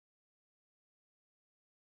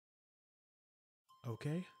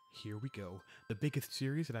Okay, here we go. The biggest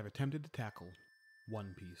series that I've attempted to tackle,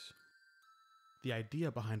 One Piece. The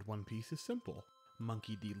idea behind One Piece is simple.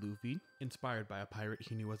 Monkey D. Luffy, inspired by a pirate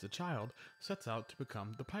he knew as a child, sets out to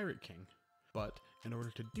become the Pirate King. But in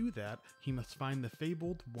order to do that, he must find the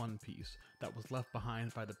fabled One Piece that was left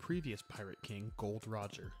behind by the previous Pirate King, Gold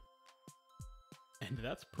Roger. And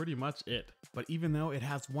that's pretty much it. But even though it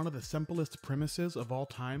has one of the simplest premises of all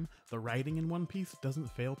time, the writing in One Piece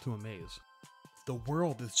doesn't fail to amaze. The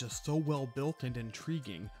world is just so well built and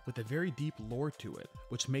intriguing, with a very deep lore to it,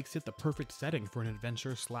 which makes it the perfect setting for an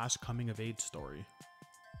adventure / coming of age story.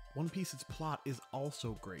 One Piece's plot is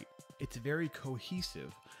also great. It's very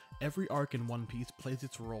cohesive. Every arc in One Piece plays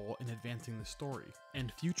its role in advancing the story,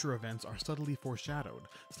 and future events are subtly foreshadowed,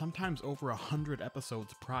 sometimes over 100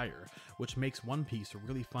 episodes prior, which makes One Piece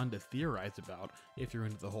really fun to theorize about if you're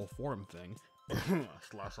into the whole forum thing.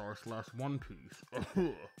 /r/One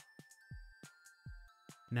Piece.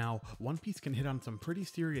 Now, One Piece can hit on some pretty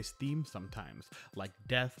serious themes sometimes, like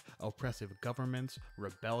death, oppressive governments,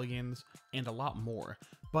 rebellions, and a lot more,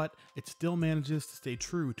 but it still manages to stay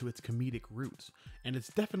true to its comedic roots, and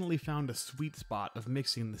it's definitely found a sweet spot of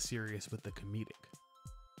mixing the serious with the comedic.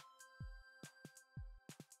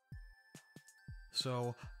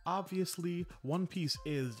 So, obviously, One Piece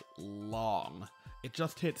is long. It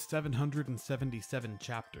just hit 777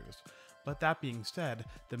 chapters. But that being said,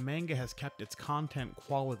 the manga has kept its content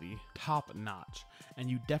quality top notch,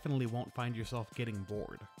 and you definitely won't find yourself getting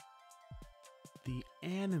bored. The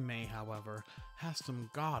anime, however, has some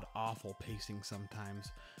god-awful pacing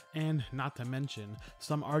sometimes, and not to mention,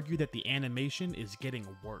 some argue that the animation is getting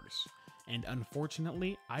worse, and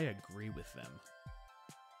unfortunately, I agree with them.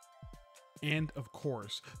 And of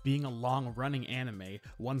course, being a long-running anime,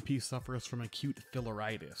 One Piece suffers from acute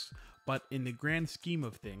filleritis, but in the grand scheme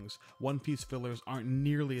of things, One Piece fillers aren't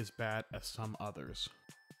nearly as bad as some others.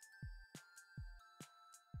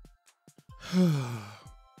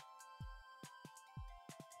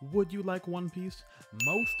 Would you like One Piece?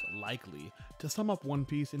 Most likely. To sum up One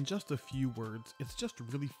Piece in just a few words, it's just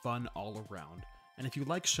really fun all around. And if you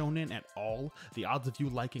like shonen at all, the odds of you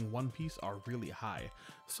liking One Piece are really high.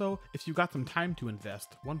 So if you got some time to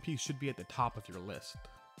invest, One Piece should be at the top of your list.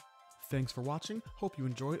 Thanks for watching, hope you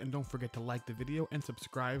enjoyed, and don't forget to like the video and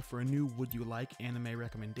subscribe for a new Would You Like anime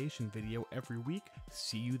recommendation video every week.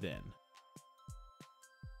 See you then.